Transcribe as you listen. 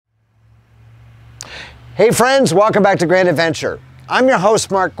Hey friends, welcome back to Grand Adventure. I'm your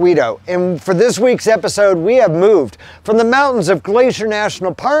host, Mark Guido, and for this week's episode, we have moved from the mountains of Glacier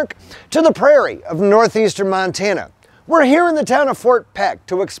National Park to the prairie of northeastern Montana. We're here in the town of Fort Peck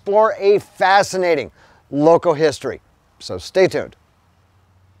to explore a fascinating local history, so stay tuned.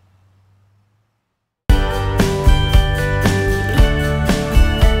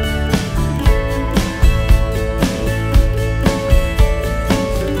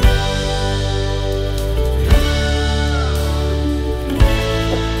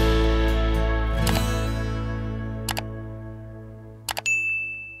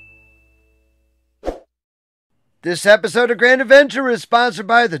 This episode of Grand Adventure is sponsored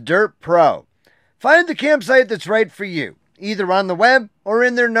by the Dyrt PRO. Find the campsite that's right for you, either on the web or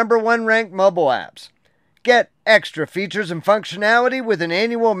in their #1 ranked mobile apps. Get extra features and functionality with an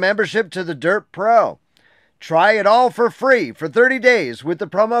annual membership to the Dyrt PRO. Try it all for free for 30 days with the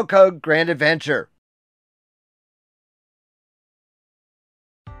promo code Grand Adventure.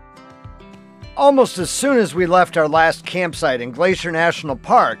 Almost as soon as we left our last campsite in Glacier National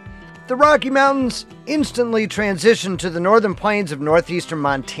Park, the Rocky Mountains instantly transitioned to the northern plains of northeastern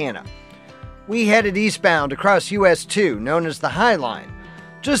Montana. We headed eastbound across US 2, known as the High Line,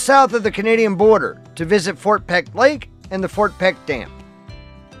 just south of the Canadian border, to visit Fort Peck Lake and the Fort Peck Dam.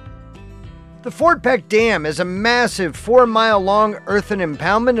 The Fort Peck Dam is a massive 4-mile-long earthen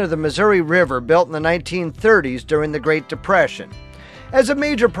impoundment of the Missouri River built in the 1930s during the Great Depression, as a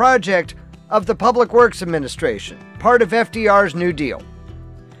major project of the Public Works Administration, part of FDR's New Deal.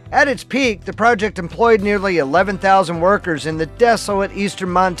 At its peak, the project employed nearly 11,000 workers in the desolate eastern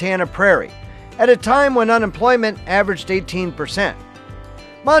Montana prairie, at a time when unemployment averaged 18%.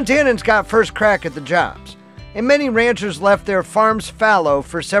 Montanans got first crack at the jobs, and many ranchers left their farms fallow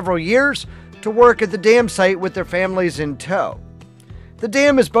for several years to work at the dam site with their families in tow. The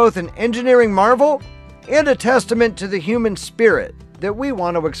dam is both an engineering marvel and a testament to the human spirit that we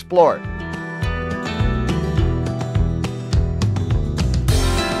want to explore.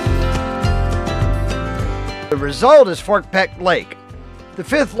 The result is Fort Peck Lake, the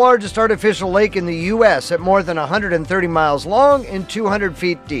 5th largest artificial lake in the U.S. at more than 130 miles long and 200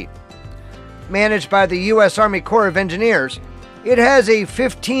 feet deep. Managed by the U.S. Army Corps of Engineers, it has a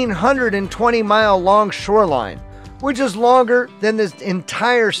 1,520-mile-long shoreline, which is longer than the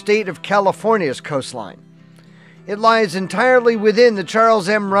entire state of California's coastline. It lies entirely within the Charles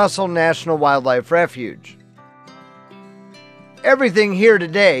M. Russell National Wildlife Refuge. Everything here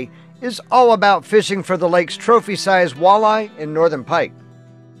today is all about fishing for the lake's trophy-sized walleye and northern pike.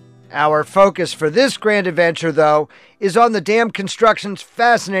 Our focus for this grand adventure, though, is on the dam construction's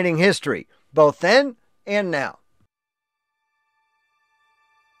fascinating history, both then and now.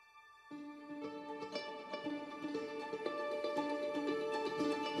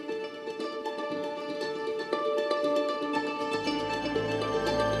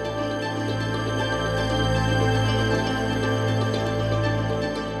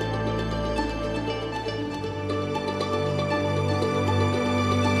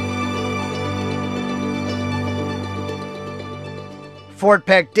 Fort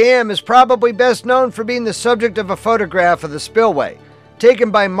Peck Dam is probably best known for being the subject of a photograph of the spillway, taken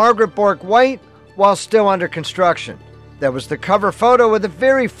by Margaret Bork White while still under construction. That was the cover photo of the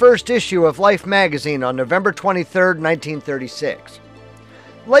very first issue of Life magazine on November 23, 1936.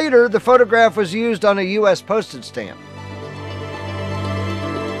 Later, the photograph was used on a U.S. postage stamp.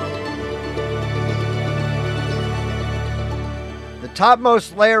 The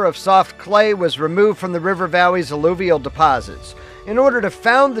topmost layer of soft clay was removed from the river valley's alluvial deposits, in order to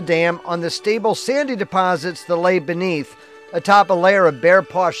found the dam on the stable sandy deposits that lay beneath, atop a layer of bear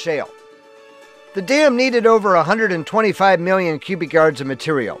paw shale. The dam needed over 125 million cubic yards of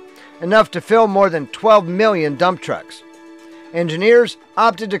material, enough to fill more than 12 million dump trucks. Engineers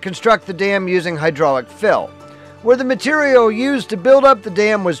opted to construct the dam using hydraulic fill, where the material used to build up the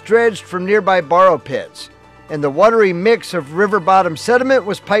dam was dredged from nearby borrow pits, and the watery mix of river bottom sediment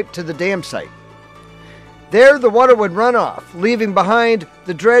was piped to the dam site. There, the water would run off, leaving behind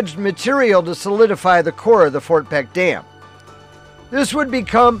the dredged material to solidify the core of the Fort Peck Dam. This would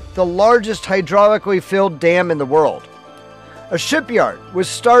become the largest hydraulically filled dam in the world. A shipyard was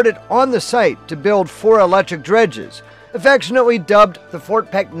started on the site to build 4 electric dredges, affectionately dubbed the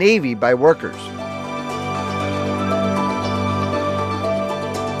Fort Peck Navy by workers.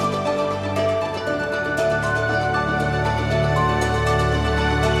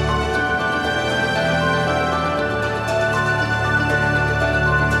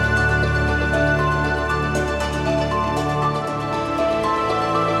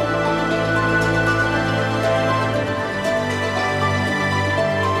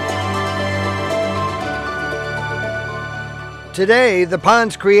 Today, the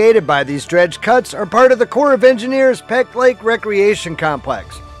ponds created by these dredge cuts are part of the Corps of Engineers Peck Lake Recreation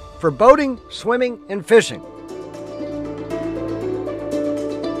Complex for boating, swimming, and fishing.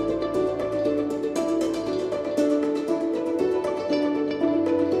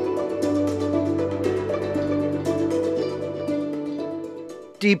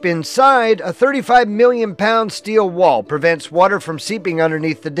 Deep inside, a 35 million pound steel wall prevents water from seeping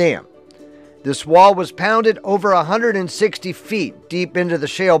underneath the dam. This wall was pounded over 160 feet deep into the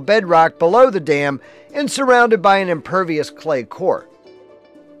shale bedrock below the dam and surrounded by an impervious clay core.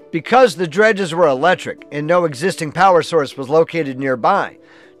 Because the dredges were electric and no existing power source was located nearby,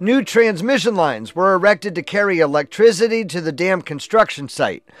 new transmission lines were erected to carry electricity to the dam construction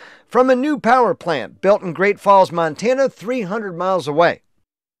site from a new power plant built in Great Falls, Montana, 300 miles away.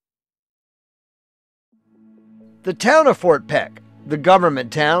 The town of Fort Peck, the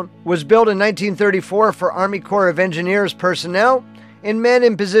government town, was built in 1934 for Army Corps of Engineers personnel and men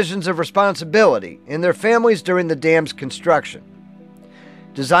in positions of responsibility and their families during the dam's construction.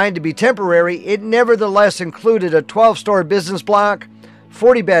 Designed to be temporary, it nevertheless included a 12-story business block,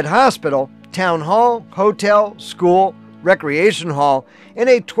 40-bed hospital, town hall, hotel, school, recreation hall, and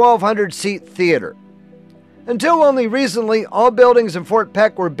a 1,200-seat theater. Until only recently, all buildings in Fort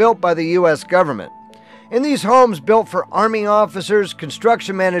Peck were built by the U.S. government. And these homes built for Army officers,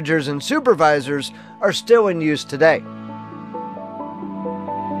 construction managers, and supervisors are still in use today.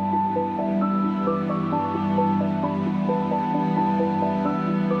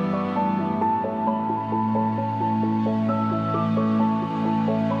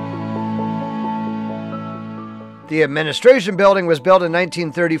 The administration building was built in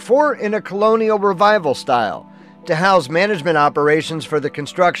 1934 in a colonial revival style to house management operations for the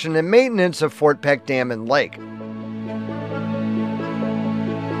construction and maintenance of Fort Peck Dam and Lake.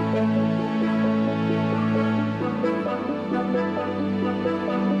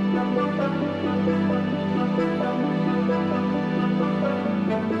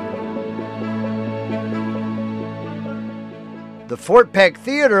 The Fort Peck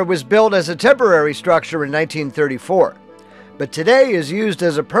Theater was built as a temporary structure in 1934, but today is used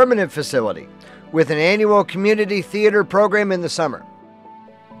as a permanent facility, with an annual community theater program in the summer.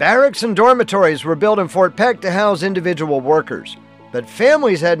 Barracks and dormitories were built in Fort Peck to house individual workers, but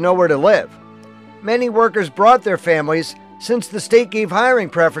families had nowhere to live. Many workers brought their families since the state gave hiring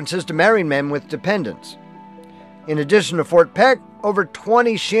preferences to married men with dependents. In addition to Fort Peck, over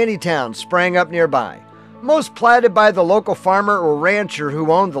 20 shantytowns sprang up nearby, most platted by the local farmer or rancher who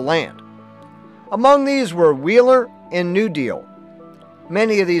owned the land. Among these were Wheeler and New Deal.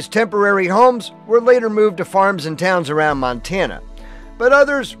 Many of these temporary homes were later moved to farms and towns around Montana, but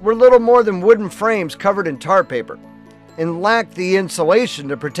others were little more than wooden frames covered in tar paper and lacked the insulation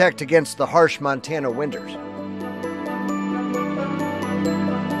to protect against the harsh Montana winters.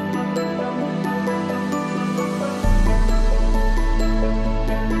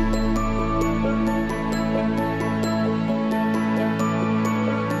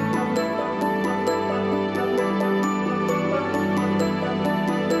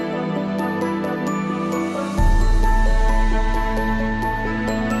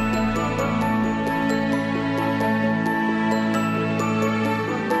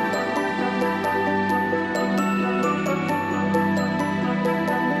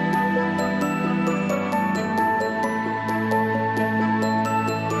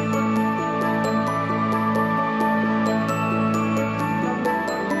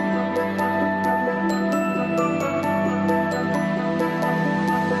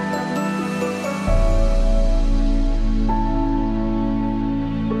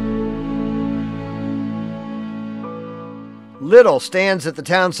 Little stands at the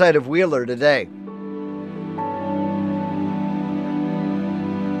town site of Wheeler today.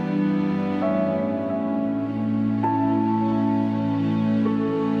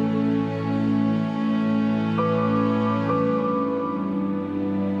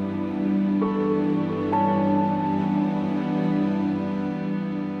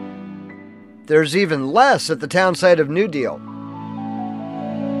 There's even less at the town site of New Deal.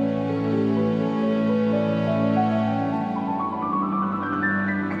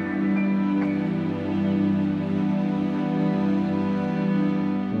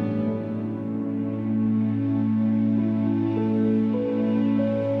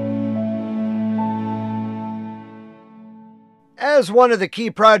 As one of the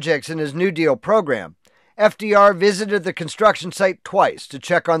key projects in his New Deal program, FDR visited the construction site twice to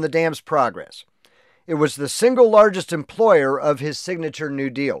check on the dam's progress. It was the single largest employer of his signature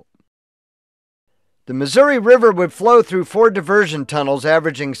New Deal. The Missouri River would flow through 4 diversion tunnels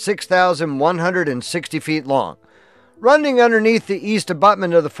averaging 6,160 feet long, running underneath the east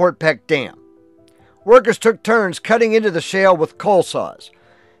abutment of the Fort Peck Dam. Workers took turns cutting into the shale with coal saws.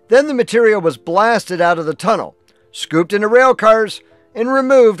 Then the material was blasted out of the tunnel, scooped into rail cars, and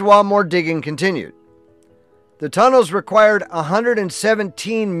removed while more digging continued. The tunnels required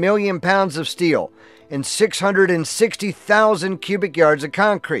 117 million pounds of steel and 660,000 cubic yards of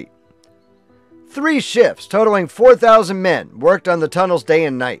concrete. 3 shifts totaling 4,000 men worked on the tunnels day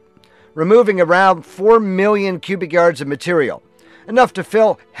and night, removing around 4 million cubic yards of material, enough to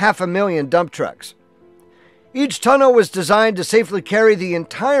fill 500,000 dump trucks. Each tunnel was designed to safely carry the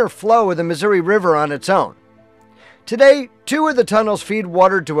entire flow of the Missouri River on its own. Today, 2 of the tunnels feed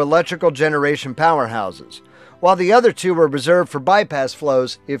water to electrical generation powerhouses, while the other 2 were reserved for bypass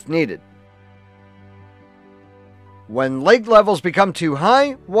flows if needed. When lake levels become too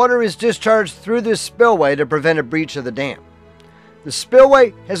high, water is discharged through this spillway to prevent a breach of the dam. The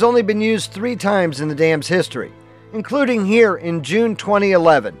spillway has only been used 3 times in the dam's history, including here in June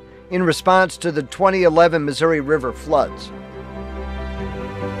 2011, in response to the 2011 Missouri River floods.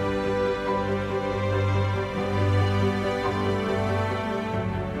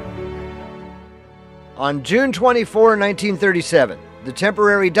 On June 24, 1937, the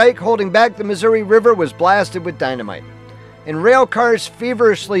temporary dike holding back the Missouri River was blasted with dynamite, and rail cars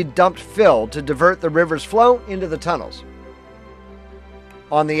feverishly dumped fill to divert the river's flow into the tunnels.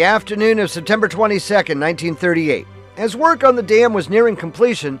 On the afternoon of September 22, 1938, as work on the dam was nearing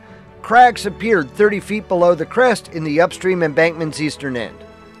completion, cracks appeared 30 feet below the crest in the upstream embankment's eastern end.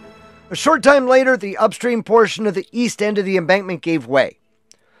 A short time later, the upstream portion of the east end of the embankment gave way.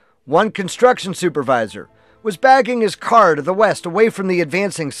 One construction supervisor was backing his car to the west away from the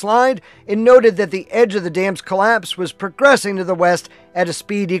advancing slide and noted that the edge of the dam's collapse was progressing to the west at a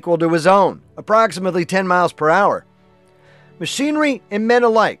speed equal to his own, approximately 10 miles per hour. Machinery and men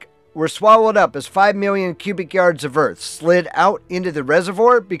alike were swallowed up as 5 million cubic yards of earth slid out into the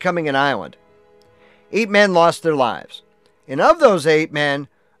reservoir, becoming an island. 8 men lost their lives, and of those 8 men,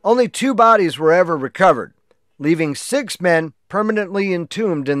 only 2 bodies were ever recovered, leaving 6 men permanently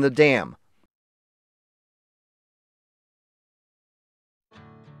entombed in the dam.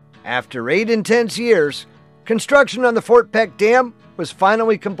 After 8 intense years, construction on the Fort Peck Dam was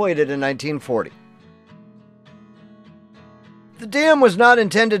finally completed in 1940. The dam was not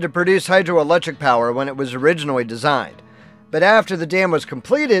intended to produce hydroelectric power when it was originally designed, but after the dam was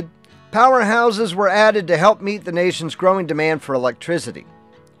completed, powerhouses were added to help meet the nation's growing demand for electricity.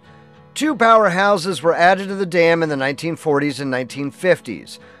 2 powerhouses were added to the dam in the 1940s and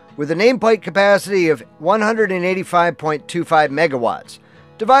 1950s, with a nameplate capacity of 185.25 megawatts,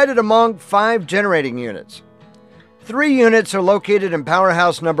 divided among 5 generating units. 3 units are located in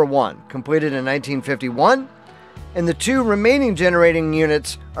Powerhouse Number 1, completed in 1951, and the 2 remaining generating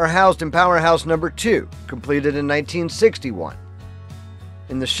units are housed in Powerhouse Number 2, completed in 1961.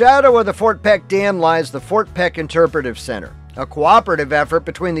 In the shadow of the Fort Peck Dam lies the Fort Peck Interpretive Center, a cooperative effort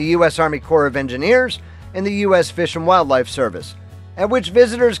between the U.S. Army Corps of Engineers and the U.S. Fish and Wildlife Service, at which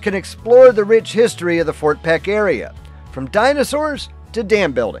visitors can explore the rich history of the Fort Peck area, from dinosaurs to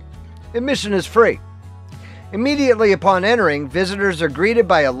dam building. Admission is free. Immediately upon entering, visitors are greeted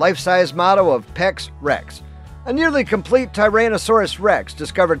by a life-size model of Peck's Rex, a nearly complete Tyrannosaurus Rex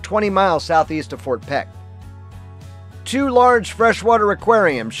discovered 20 miles southeast of Fort Peck. 2 large freshwater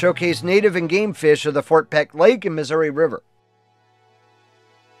aquariums showcase native and game fish of the Fort Peck Lake and Missouri River.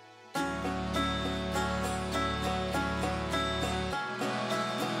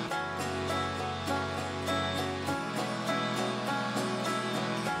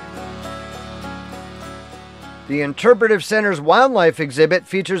 The Interpretive Center's wildlife exhibit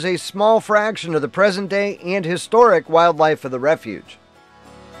features a small fraction of the present-day and historic wildlife of the refuge.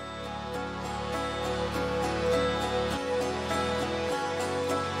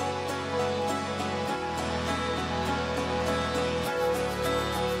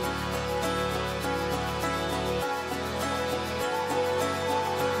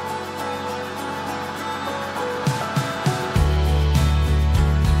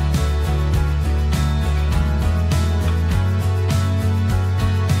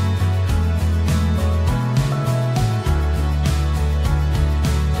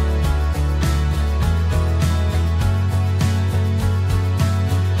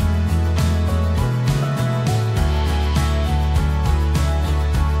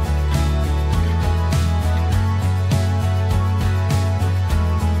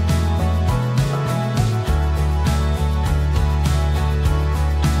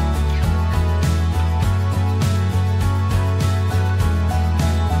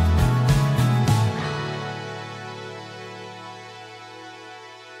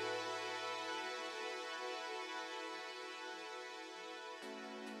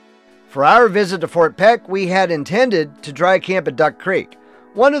 For our visit to Fort Peck, we had intended to dry camp at Duck Creek,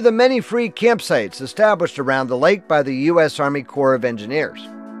 one of the many free campsites established around the lake by the U.S. Army Corps of Engineers.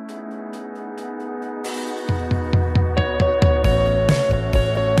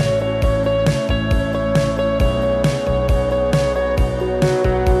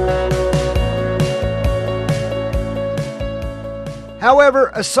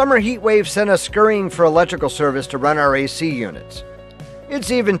 However, a summer heat wave sent us scurrying for electrical service to run our AC units. It's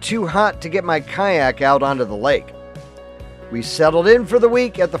even too hot to get my kayak out onto the lake. We settled in for the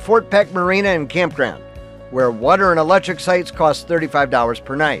week at the Fort Peck Marina and Campground, where water and electric sites cost $35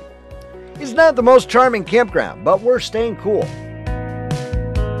 per night. It's not the most charming campground, but we're staying cool.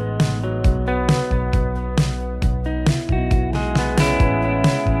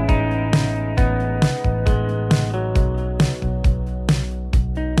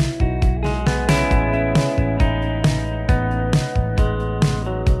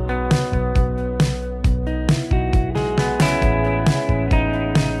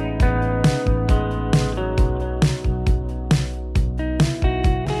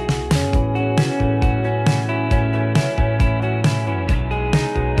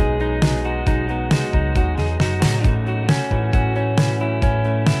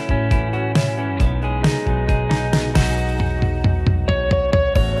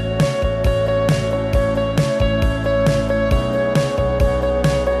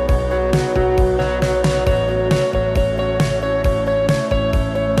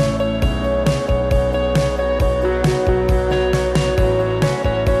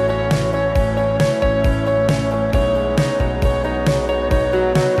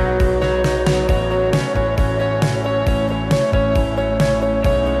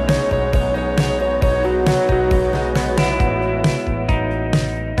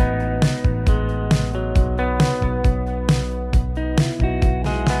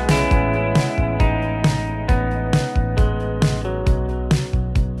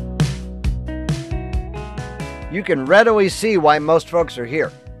 You can readily see why most folks are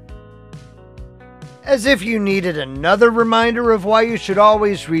here. As if you needed another reminder of why you should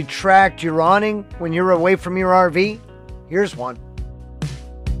always retract your awning when you're away from your RV, here's one.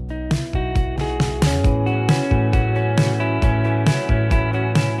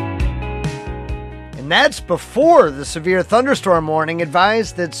 And that's before the severe thunderstorm warning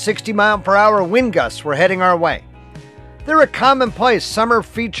advised that 60-mile-per-hour wind gusts were heading our way. They're a commonplace summer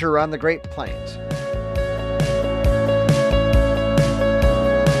feature on the Great Plains.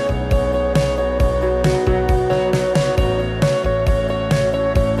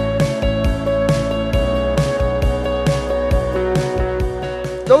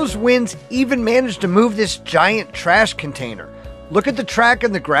 Those winds even managed to move this giant trash container. Look at the track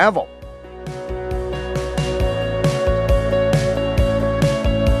and the gravel.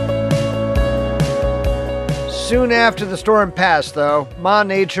 Soon after the storm passed, though, Ma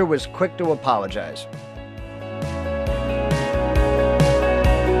Nature was quick to apologize.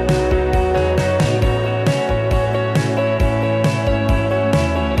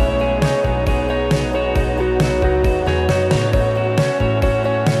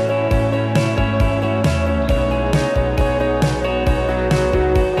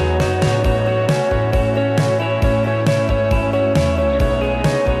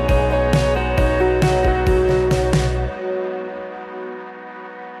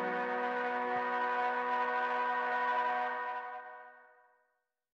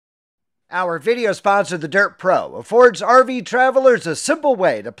 Our video sponsor, the Dyrt PRO, affords RV travelers a simple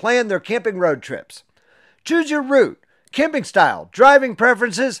way to plan their camping road trips. Choose your route, camping style, driving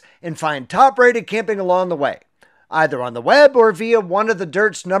preferences, and find top-rated camping along the way, either on the web or via one of the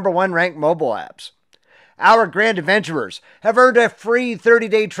Dyrt's #1 ranked mobile apps. Our grand adventurers have earned a free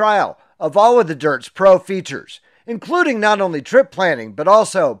 30-day trial of all of the Dyrt's Pro features, including not only trip planning, but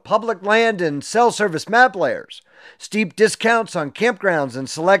also public land and cell service map layers, steep discounts on campgrounds and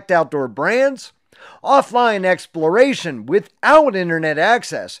select outdoor brands, offline exploration without internet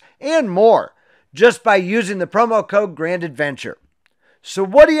access, and more, just by using the promo code GRANDADVENTURE. So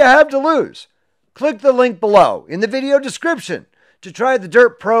what do you have to lose? Click the link below in the video description to try the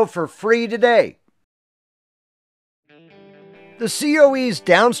Dyrt PRO for free today. The COE's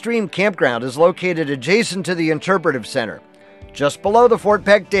Downstream Campground is located adjacent to the Interpretive Center, just below the Fort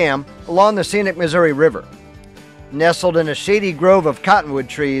Peck Dam along the scenic Missouri River. Nestled in a shady grove of cottonwood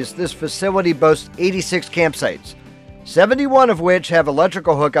trees, this facility boasts 86 campsites, 71 of which have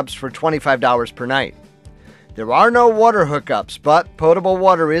electrical hookups for $25 per night. There are no water hookups, but potable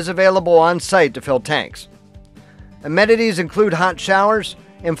water is available on site to fill tanks. Amenities include hot showers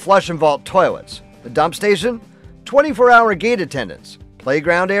and flush and vault toilets, a dump station, 24-hour gate attendants,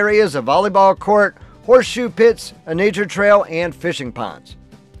 playground areas, a volleyball court, horseshoe pits, a nature trail, and fishing ponds.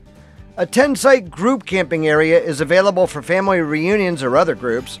 A 10-site group camping area is available for family reunions or other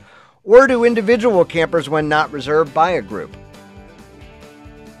groups, or to individual campers when not reserved by a group.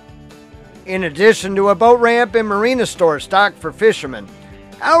 In addition to a boat ramp and marina store stocked for fishermen,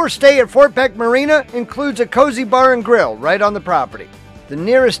 our stay at Fort Peck Marina includes a cozy bar and grill right on the property. The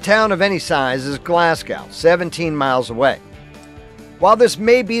nearest town of any size is Glasgow, 17 miles away. While this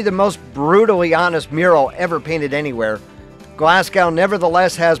may be the most brutally honest mural ever painted anywhere, Glasgow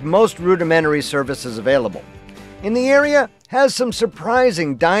nevertheless has most rudimentary services available. And the area has some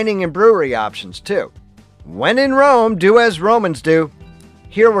surprising dining and brewery options too. When in Rome, do as Romans do.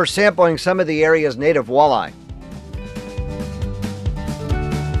 Here we're sampling some of the area's native walleye.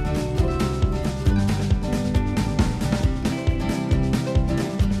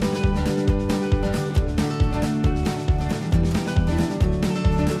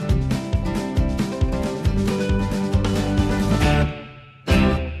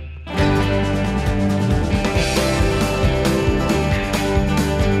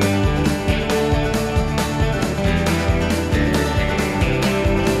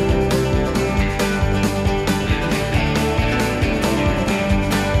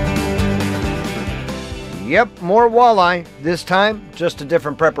 Yep, more walleye, this time just a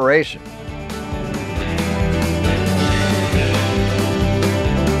different preparation.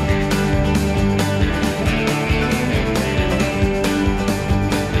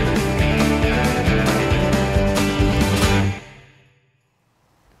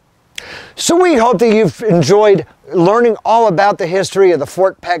 So we hope that you've enjoyed learning all about the history of the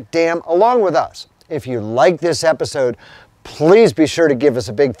Fort Peck Dam along with us. If you like this episode, please be sure to give us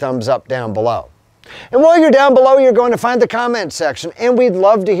a big thumbs up down below. And while you're down below, you're going to find the comments section, and we'd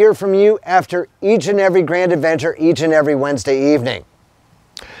love to hear from you after each and every grand adventure, each and every Wednesday evening.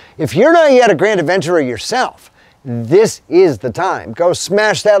 If you're not yet a grand adventurer yourself, this is the time. Go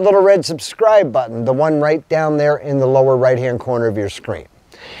smash that little red subscribe button, the one right down there in the lower right-hand corner of your screen.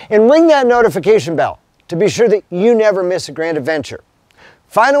 And ring that notification bell to be sure that you never miss a grand adventure.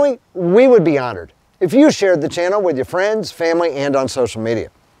 Finally, we would be honored if you shared the channel with your friends, family, and on social media.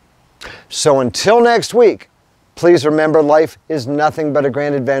 So until next week, please remember life is nothing but a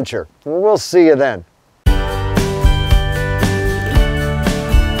grand adventure. We'll see you then.